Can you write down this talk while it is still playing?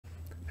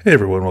Hey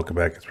everyone, welcome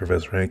back. It's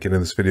Professor Hank, and in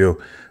this video,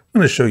 I'm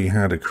going to show you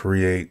how to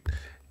create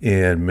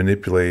and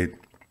manipulate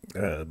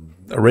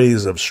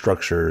arrays of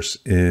structures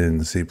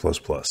in C++.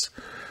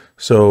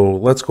 So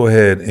let's go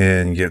ahead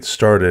and get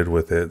started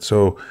with it.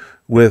 So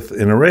with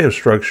an array of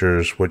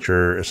structures, what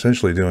you're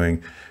essentially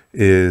doing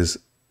is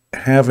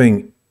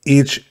having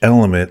each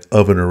element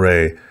of an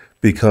array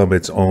become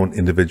its own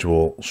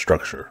individual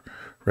structure,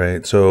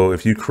 right? So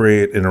if you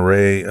create an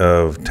array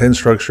of 10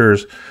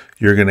 structures,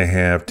 you're going to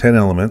have 10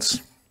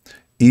 elements,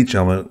 each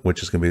element,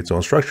 which is going to be its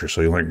own structure. So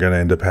you're going to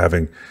end up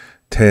having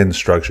 10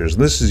 structures.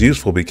 And this is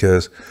useful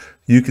because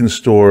you can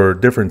store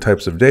different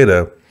types of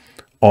data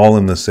all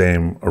in the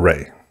same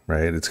array,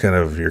 right?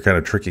 You're kind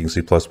of tricking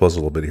C++ a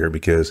little bit here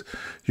because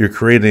you're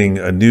creating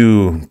a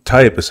new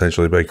type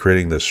essentially by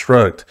creating the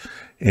struct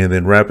and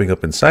then wrapping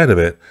up inside of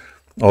it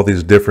all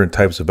these different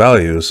types of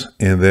values.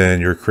 And then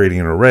you're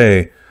creating an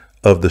array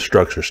of the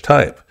structure's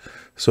type.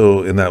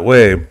 So in that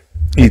way,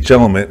 each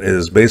element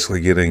is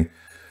basically getting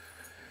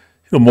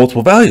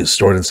multiple values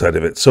stored inside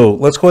of it. So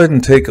let's go ahead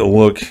and take a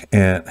look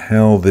at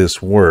how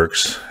this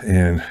works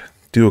and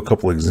do a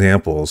couple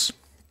examples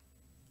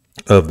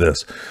of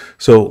this.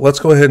 So let's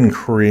go ahead and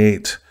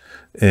create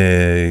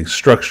a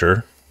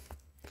structure,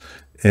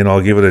 and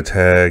I'll give it a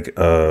tag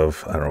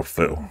of, I don't know,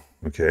 foo,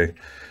 okay?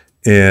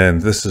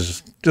 And this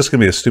is just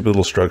gonna be a stupid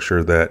little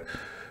structure that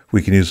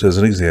we can use as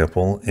an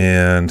example,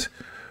 and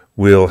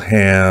we'll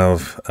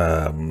have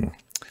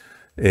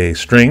a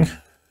string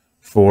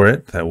for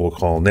it that we'll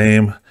call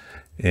name.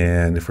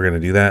 And if we're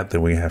going to do that,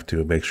 then we have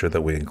to make sure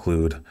that we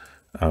include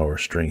our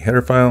string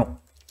header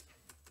file.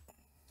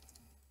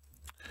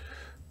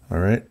 All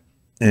right.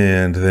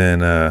 And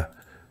then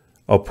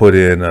I'll put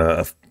in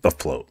a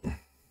float.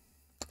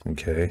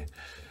 Okay.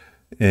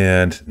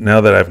 And now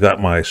that I've got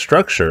my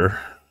structure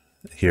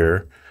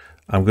here,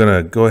 I'm going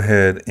to go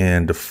ahead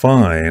and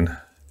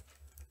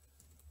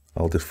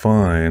I'll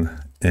define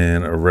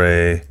an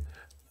array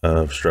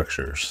of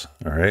structures.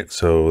 All right.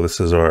 So this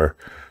is our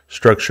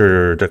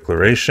structure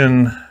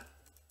declaration,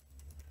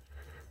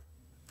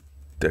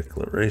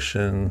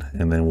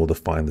 and then we'll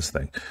define this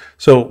thing.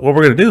 So what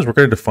we're going to do is we're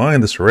going to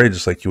define this array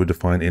just like you would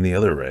define any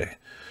other array,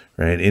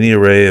 right? Any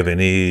array of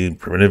any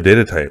primitive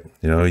data type.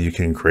 You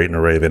can create an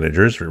array of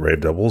integers, an array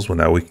of doubles. Well,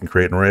 now we can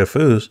create an array of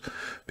foos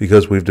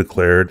because we've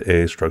declared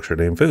a structure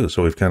named foo.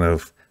 So we've kind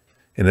of,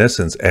 in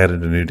essence,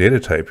 added a new data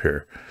type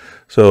here.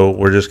 So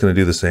we're just going to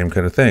do the same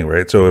kind of thing,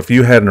 right? So if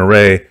you had an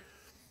array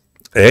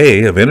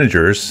A of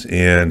integers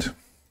and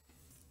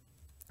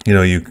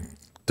you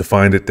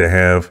defined it to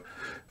have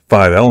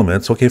 5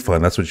 elements. Okay,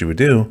 fine. That's what you would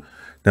do.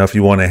 Now, if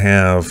you want to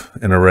have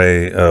an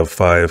array of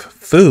 5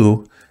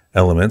 foo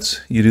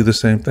elements, you do the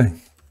same thing.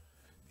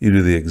 You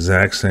do the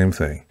exact same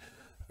thing.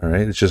 All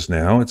right. It's just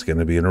now it's going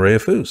to be an array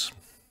of foos.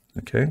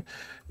 Okay.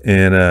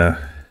 And I'll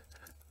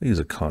use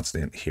a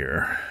constant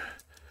here.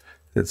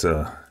 It's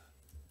a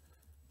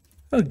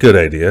good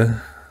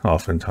idea.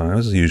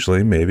 Oftentimes,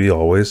 usually, maybe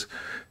always,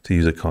 to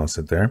use a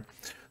constant there.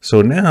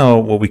 So now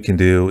what we can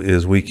do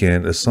is we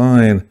can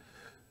assign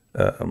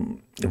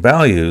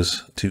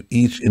values to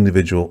each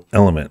individual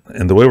element.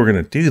 And the way we're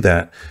going to do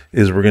that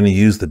is we're going to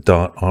use the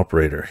dot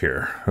operator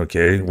here.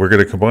 Okay, we're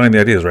going to combine the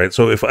ideas, right?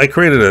 So if I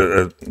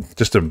created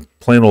just a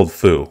plain old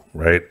foo,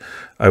 right,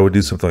 I would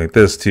do something like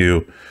this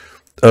to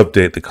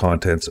update the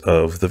contents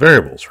of the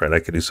variables, right?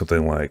 I could do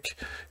something like,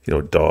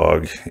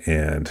 dog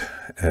and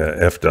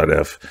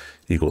f.f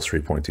equals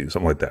 3.2,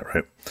 something like that,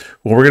 right?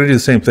 Well, we're going to do the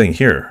same thing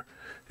here.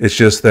 It's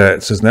just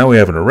that since now we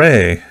have an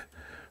array,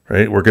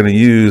 right, we're going to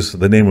use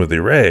the name of the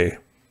array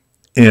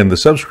and the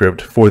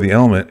subscript for the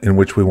element in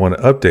which we want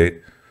to update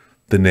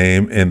the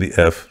name and the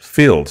f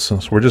fields.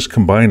 So we're just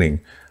combining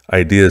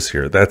ideas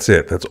here. That's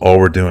it. That's all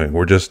we're doing.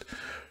 We're just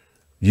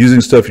using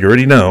stuff you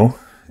already know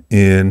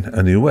in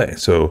a new way.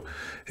 So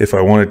if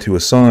I wanted to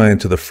assign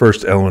to the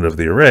first element of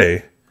the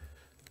array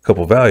a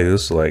couple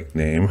values like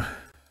name,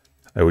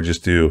 I would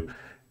just do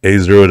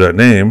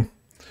a0.name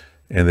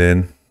and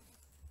then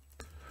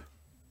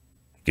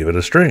give it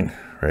a string,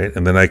 right?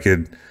 And then I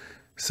could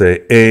say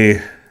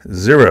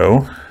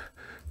a0.f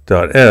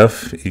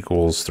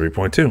equals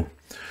 3.2.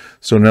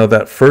 So now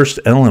that first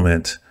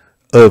element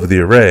of the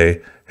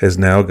array has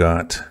now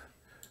got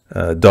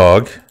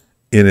dog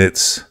in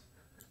its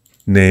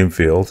name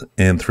field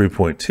and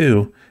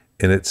 3.2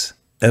 in its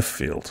f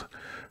field,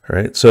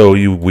 right? So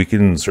we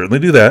can certainly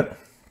do that.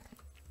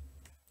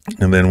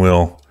 And then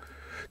we'll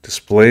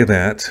display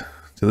that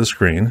to the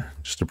screen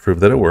just to prove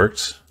that it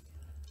works.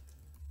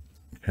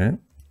 Okay.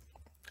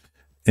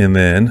 And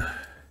then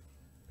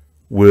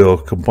we'll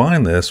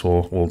combine this.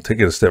 We'll take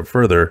it a step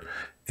further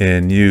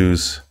and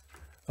use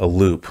a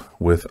loop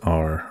with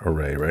our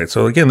array, right?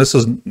 So again, this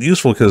is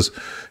useful because,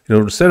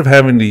 instead of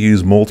having to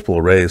use multiple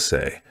arrays,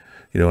 say,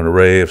 an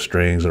array of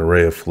strings, an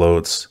array of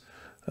floats,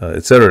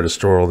 etc., to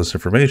store all this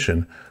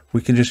information,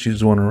 we can just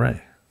use one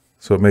array.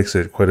 So it makes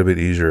it quite a bit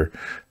easier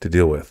to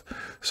deal with.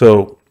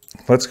 So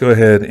let's go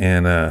ahead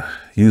and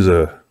use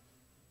a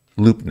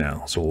loop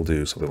now. So we'll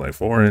do something like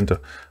for int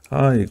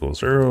I equals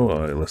 0,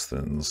 I less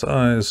than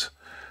size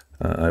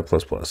I++. All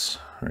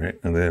right,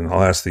 and then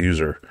I'll ask the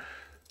user,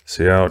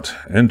 cout,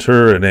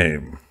 enter a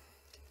name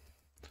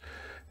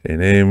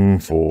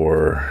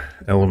for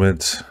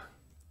element,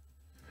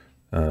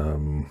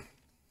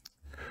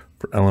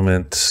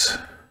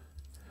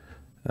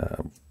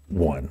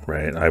 one,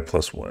 right?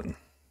 I+1. And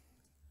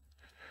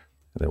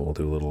then we'll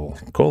do a little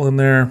colon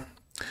there,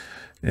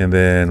 and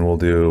then we'll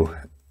do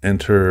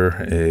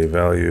enter a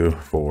value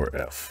for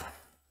f.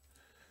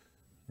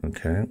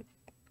 Okay.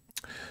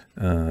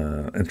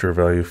 Enter a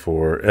value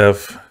for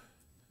f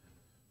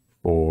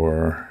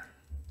for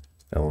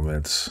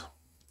elements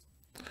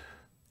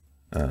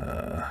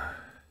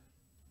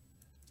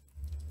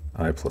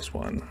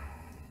I+1.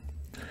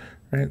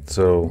 All right,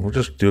 so we'll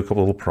just do a couple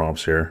little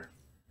prompts here.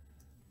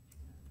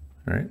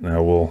 All right,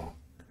 now we'll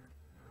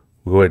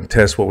go ahead and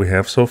test what we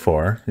have so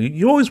far.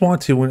 You always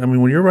want to,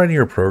 when you're writing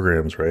your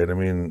programs, right? I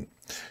mean,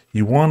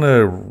 you want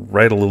to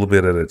write a little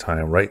bit at a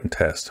time, write and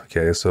test.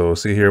 Okay, so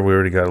see here, we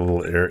already got a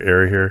little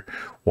error here.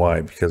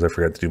 Why? Because I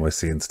forgot to do my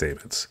cin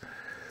statements.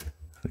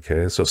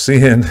 Okay, so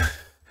cin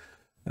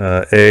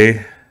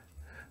a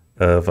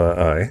of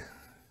I,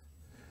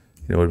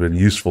 it would have been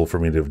useful for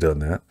me to have done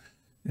that.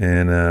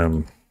 And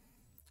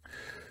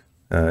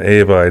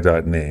a of I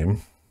dot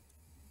name,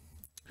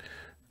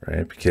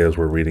 right? Because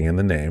we're reading in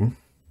the name.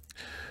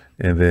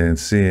 And then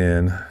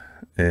cin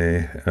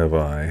a of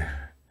I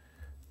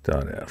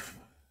dot f.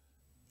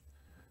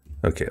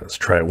 Okay, let's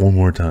try it one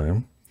more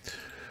time.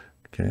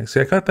 Okay,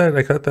 see, I caught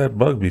that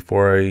bug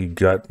before I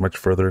got much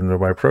further into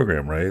my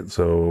program, right?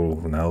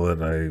 So now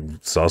that I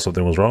saw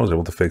something was wrong, I was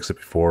able to fix it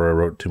before I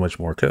wrote too much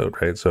more code,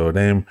 right? So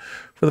name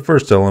for the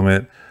first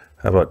element,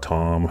 how about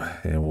Tom?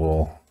 And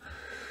we'll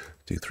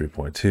do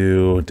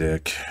 3.2,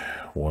 Dick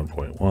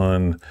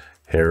 1.1,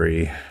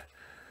 Harry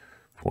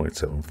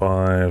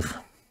 0.75,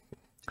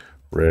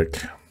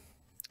 Rick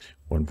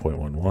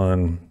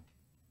 1.11,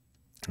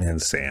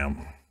 and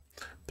Sam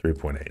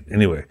 3.8.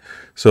 Anyway,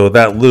 so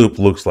that loop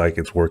looks like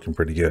it's working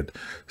pretty good.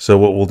 So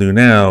what we'll do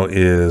now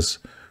is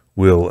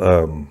we'll,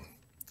 I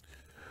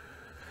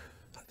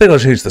think I'll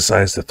change the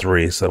size to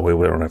 3 so that way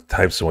we don't have to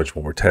type so much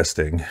when we're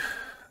testing.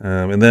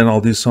 And then I'll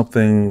do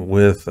something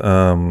with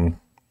another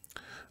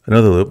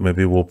loop.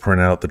 Maybe we'll print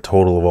out the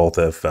total of all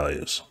the f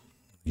values.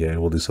 Yeah,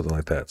 we'll do something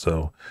like that.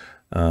 So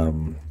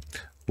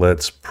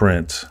let's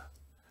print,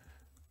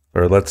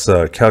 or let's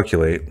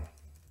calculate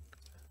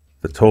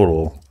the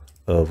total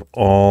of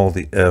all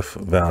the f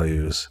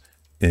values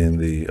in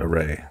the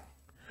array,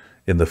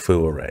 in the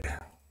foo array.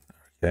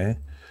 Okay,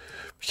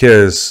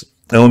 because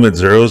element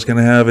 0 is going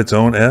to have its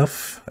own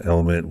f,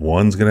 element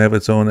 1 is going to have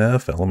its own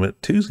f,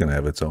 element 2 is going to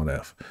have its own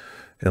f,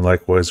 and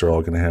likewise they're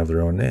all going to have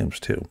their own names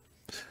too.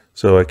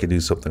 So I could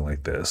do something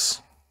like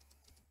this.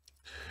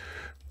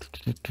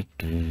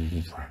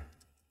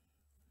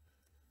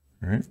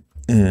 All right,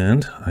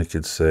 and I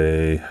could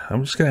say,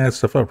 I'm just going to add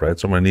stuff up, right?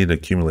 So I'm going to need an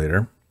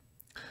accumulator.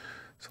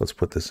 So let's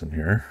put this in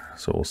here.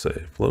 So we'll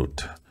say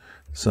float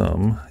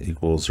sum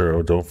equals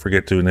 0. Don't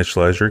forget to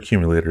initialize your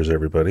accumulators,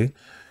 everybody.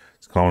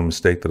 It's a common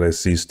mistake that I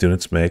see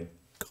students make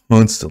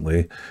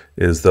constantly,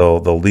 is they'll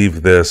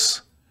leave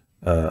this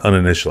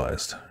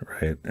uninitialized,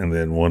 right? And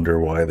then wonder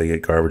why they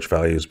get garbage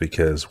values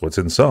because what's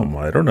in sum?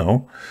 I don't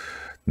know.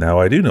 Now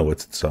I do know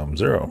what's in sum,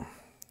 0.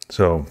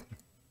 So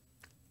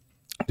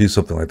do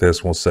something like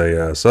this. We'll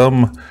say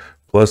sum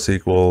plus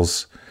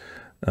equals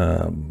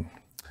a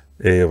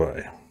of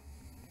I.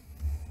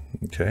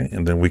 Okay,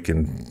 and then we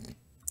can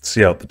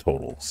see out the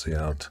total. See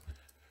out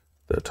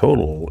the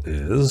total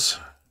is,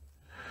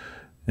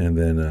 and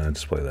then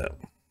display that.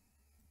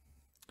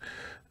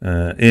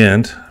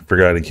 And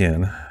forgot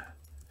again,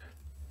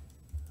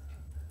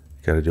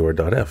 got to do our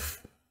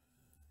 .f.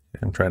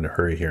 I'm trying to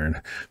hurry here and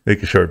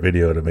make a short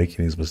video to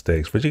making these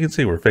mistakes, but you can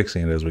see we're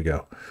fixing it as we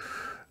go.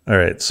 All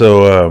right,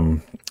 so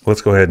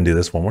let's go ahead and do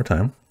this one more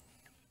time.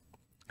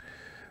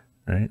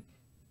 All right.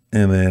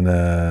 And then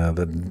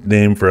the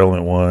name for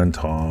element 1,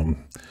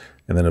 Tom,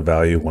 and then a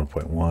value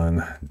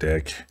 1.1,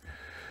 Dick,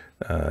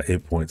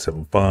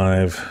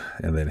 8.75,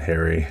 and then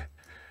Harry,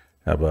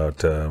 how about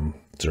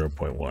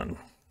 0.1.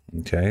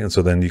 Okay, and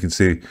so then you can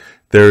see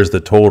there's the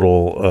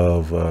total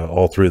of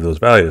all 3 of those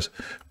values,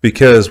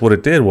 because what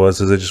it did was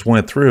it just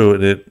went through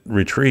and it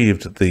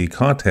retrieved the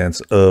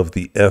contents of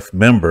the f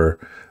member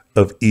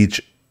of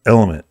each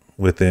element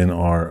within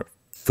our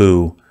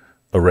foo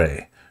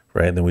array.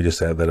 Right, and then we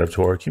just add that up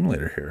to our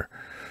accumulator here.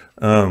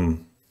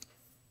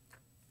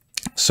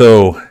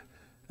 So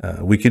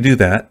we could do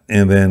that,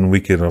 and then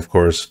we could, of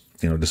course,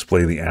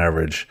 display the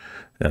average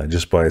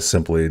just by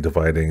simply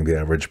dividing the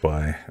average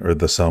by, or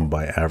the sum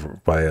by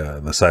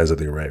the size of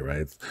the array,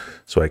 right?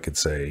 So I could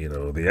say,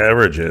 the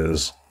average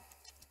is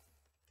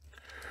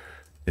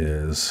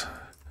do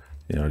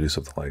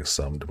something like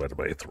sum divided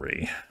by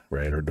 3,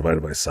 right? Or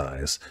divided by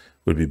size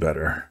would be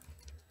better.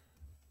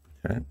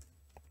 Okay.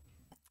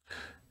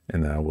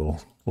 And now we'll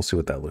see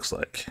what that looks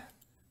like.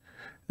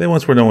 Then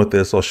once we're done with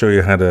this, I'll show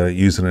you how to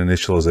use an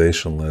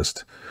initialization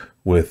list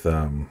with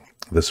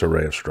this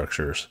array of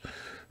structures.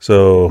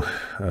 So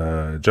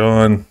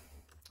John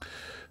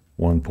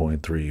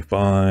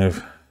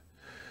 1.35,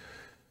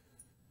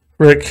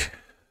 brick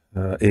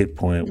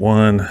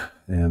 8.1,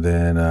 and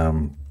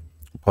then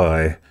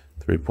pi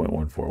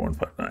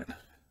 3.14159,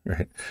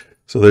 right?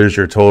 So there's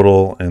your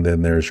total, and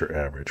then there's your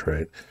average,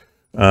 right?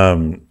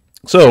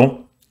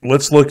 So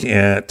let's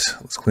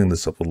clean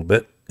this up a little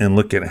bit and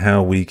look at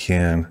how we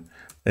can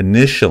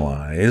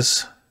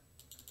initialize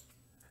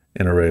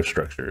an array of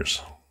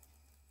structures.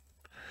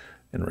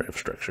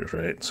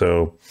 Right?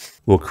 So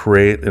we'll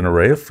create an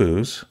array of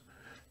foos,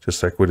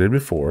 just like we did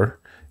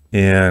before,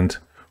 and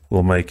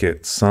we'll make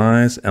it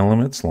size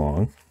elements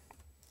long,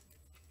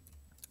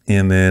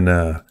 and then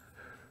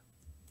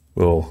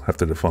we'll have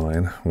to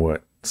define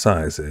what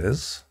size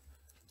is.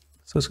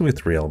 So it's going to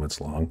be 3 elements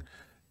long.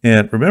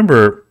 And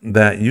remember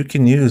that you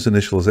can use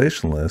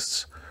initialization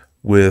lists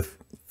with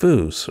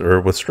foos or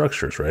with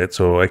structures, right?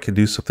 So I could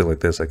do something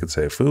like this. I could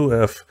say foo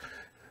f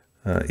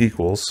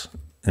equals,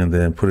 and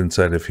then put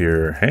inside of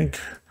here Hank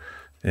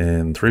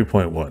and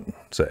 3.1,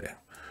 say,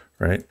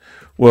 right?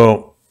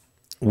 Well,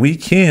 we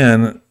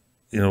can,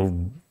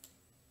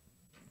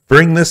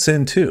 bring this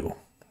in too,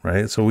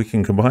 right? So we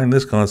can combine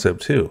this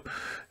concept too.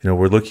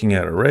 We're looking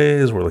at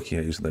arrays, we're looking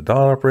at using the dot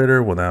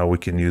operator. Well, now we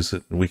can use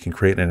it, we can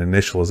create an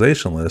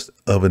initialization list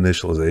of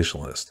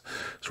initialization list.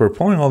 So we're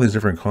pulling all these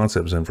different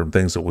concepts in from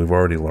things that we've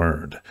already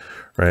learned,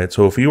 right?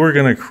 So if you were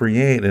going to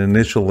create an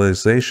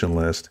initialization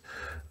list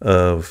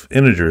of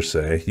integers,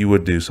 say, you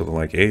would do something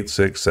like 8,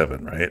 6,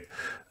 7, right?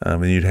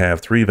 And you'd have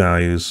 3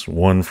 values,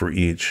 1 for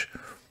each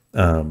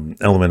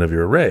element of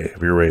your array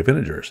of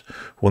integers.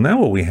 Well, now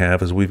what we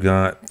have is we've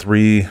got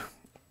 3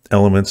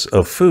 elements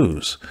of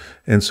foos.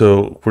 And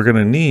so we're going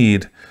to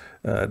need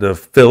to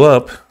fill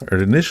up or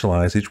to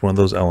initialize each one of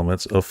those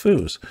elements of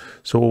foos.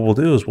 So what we'll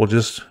do is we'll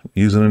just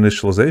use an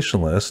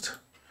initialization list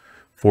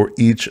for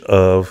each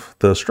of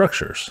the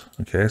structures.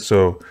 Okay,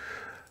 so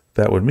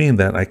that would mean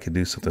that I could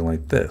do something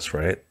like this,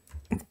 right?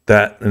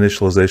 That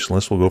initialization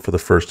list will go for the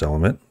first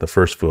element, the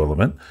first foo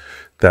element.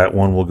 That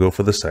one will go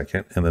for the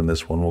second, and then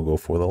this one will go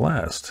for the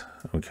last.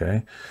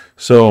 Okay,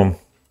 so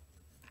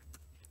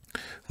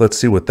let's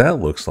see what that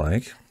looks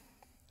like.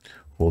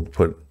 We'll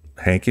put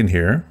Hank in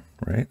here,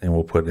 right? And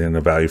we'll put in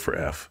a value for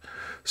F.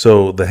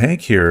 So the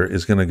Hank here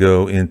is going to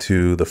go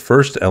into the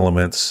first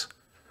element's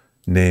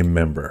name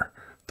member.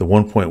 The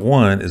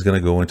 1.1 is going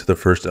to go into the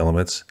first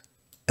element's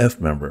F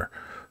member.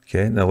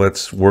 Okay, now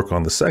let's work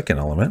on the second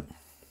element.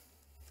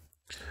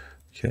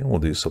 Okay, we'll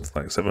do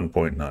something like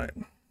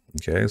 7.9.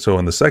 Okay, so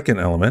in the second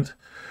element,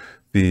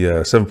 the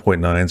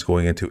 7.9 is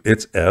going into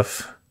its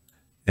F,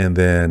 and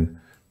then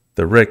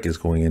the Rick is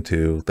going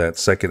into that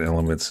second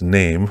element's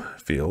name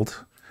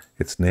field,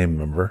 its name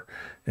member,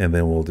 and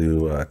then we'll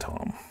do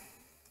Tom.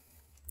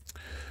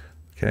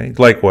 Okay,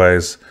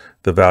 likewise,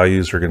 the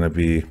values are going to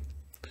be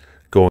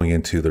going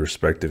into the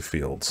respective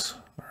fields.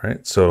 All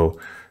right, so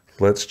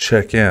let's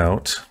check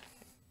out.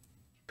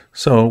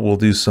 So we'll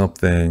do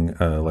something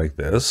like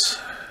this.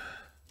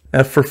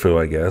 F for foo,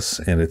 I guess,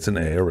 and it's an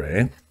A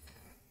array.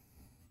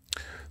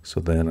 So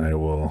then I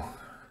will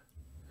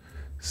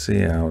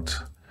see out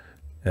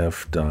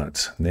F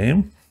dot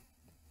name,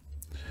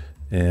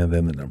 and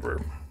then the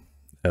number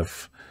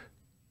F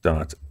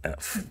dot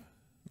F.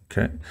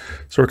 Okay,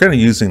 so we're kind of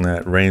using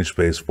that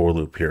range-based for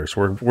loop here.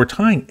 So we're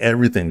tying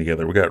everything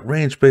together. We got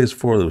range-based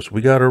for loops,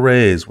 we got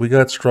arrays, we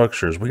got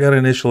structures, we got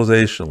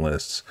initialization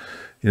lists.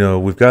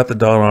 We've got the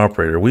dot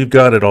operator, we've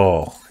got it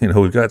all.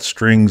 We've got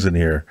strings in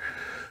here.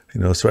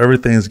 So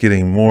everything's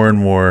getting more and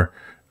more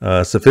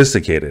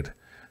sophisticated.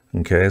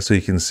 Okay, so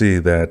you can see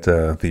that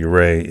the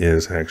array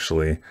is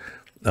actually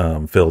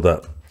filled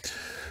up.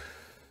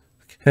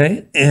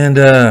 Okay, and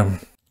no,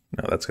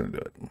 that's going to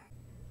do it.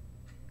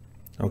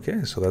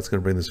 Okay, so that's going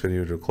to bring this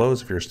video to a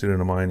close. If you're a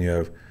student of mine, you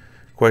have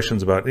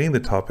questions about any of the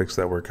topics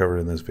that were covered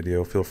in this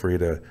video, feel free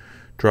to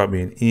drop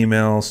me an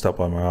email, stop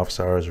by my office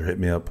hours, or hit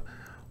me up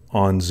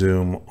on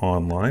Zoom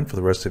online. For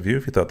the rest of you,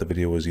 if you thought the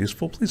video was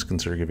useful, please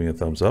consider giving it a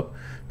thumbs up.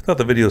 If you thought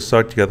the video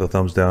sucked, you got the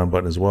thumbs down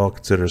button as well.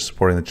 Consider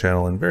supporting the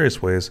channel in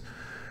various ways.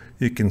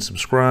 You can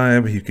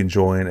subscribe, you can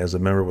join as a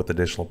member with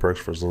additional perks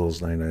for as little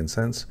as 99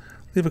 cents.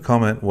 Leave a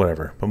comment,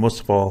 whatever. But most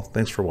of all,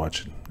 thanks for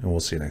watching, and we'll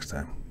see you next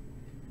time.